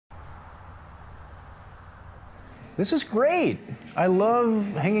This is great. I love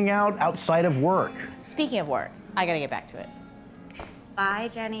hanging out outside of work. Speaking of work, I gotta get back to it. Bye,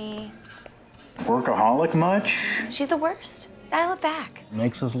 Jenny. Workaholic much? She's the worst. Dial it back.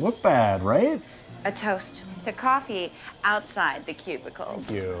 Makes us look bad, right? A toast to coffee outside the cubicles.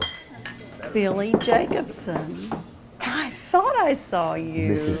 Thank you. Billy Jacobson. I thought I saw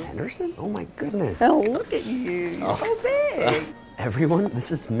you. Mrs. Henderson? Oh my goodness. Oh, look at you. You're so big. Everyone, this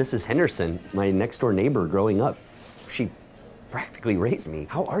is Mrs. Henderson, my next door neighbor growing up. She practically raised me.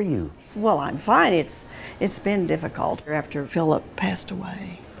 How are you? Well, I'm fine. It's been difficult after Philip passed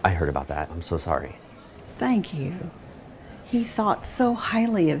away. I heard about that. I'm so sorry. Thank you. He thought so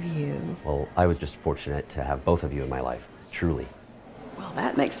highly of you. Well, I was just fortunate to have both of you in my life, truly. Well,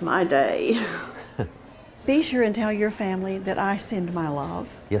 that makes my day. Be sure and tell your family that I send my love.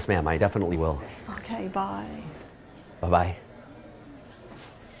 Yes, ma'am, I definitely will. Okay, bye. Bye-bye.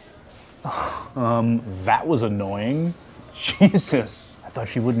 That was annoying. Jesus, I thought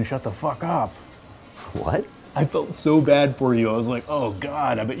she wouldn't shut the fuck up. What? I felt so bad for you. I was like, oh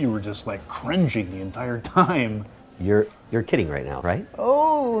God, I bet you were just like cringing the entire time. You're kidding right now, right?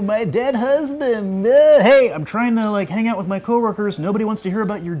 Oh, my dead husband. Hey, I'm trying to like hang out with my coworkers. Nobody wants to hear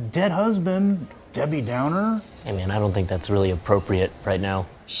about your dead husband, Debbie Downer. Hey man, I don't think that's really appropriate right now.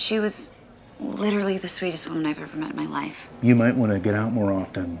 She was literally the sweetest woman I've ever met in my life. You might want to get out more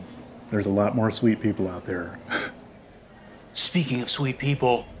often. There's a lot more sweet people out there. Speaking of sweet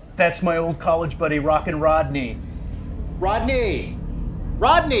people, that's my old college buddy, Rockin' Rodney. Rodney!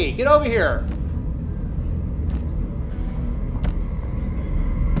 Rodney, get over here!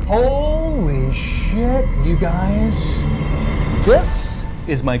 Holy shit, you guys. This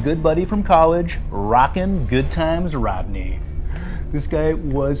is my good buddy from college, Rockin' Good Times Rodney. This guy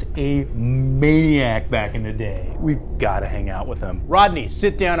was a maniac back in the day. We've got to hang out with him. Rodney,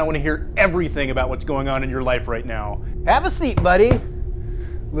 sit down. I want to hear everything about what's going on in your life right now. Have a seat, buddy.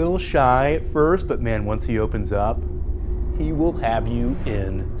 Little shy at first, but man, once he opens up, he will have you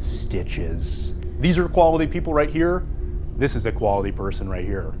in stitches. These are quality people right here. This is a quality person right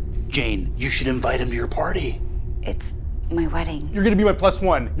here. Jane, you should invite him to your party. It's my wedding. You're gonna be my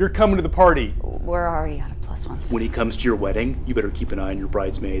 +1. You're coming to the party. We're already out of +1s. When he comes to your wedding, you better keep an eye on your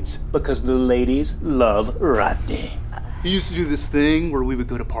bridesmaids because the ladies love Rodney. He used to do this thing where we would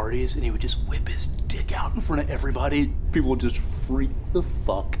go to parties and he would just whip his dick out in front of everybody. People would just freak the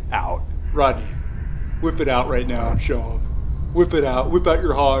fuck out. Rodney, whip it out right now and show him. Whip it out. Whip out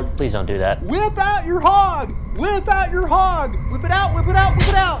your hog. Please don't do that. Whip out your hog! Whip out your hog! Whip it out, whip it out, whip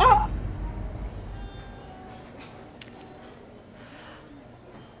it out! Ah!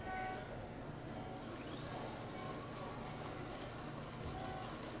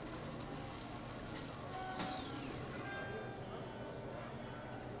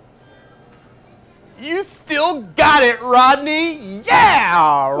 You still got it, Rodney!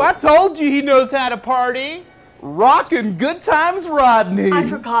 Yeah! I told you he knows how to party. Rockin' Good Times Rodney. I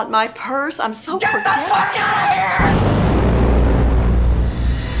forgot my purse. I'm so Get the fuck out of here!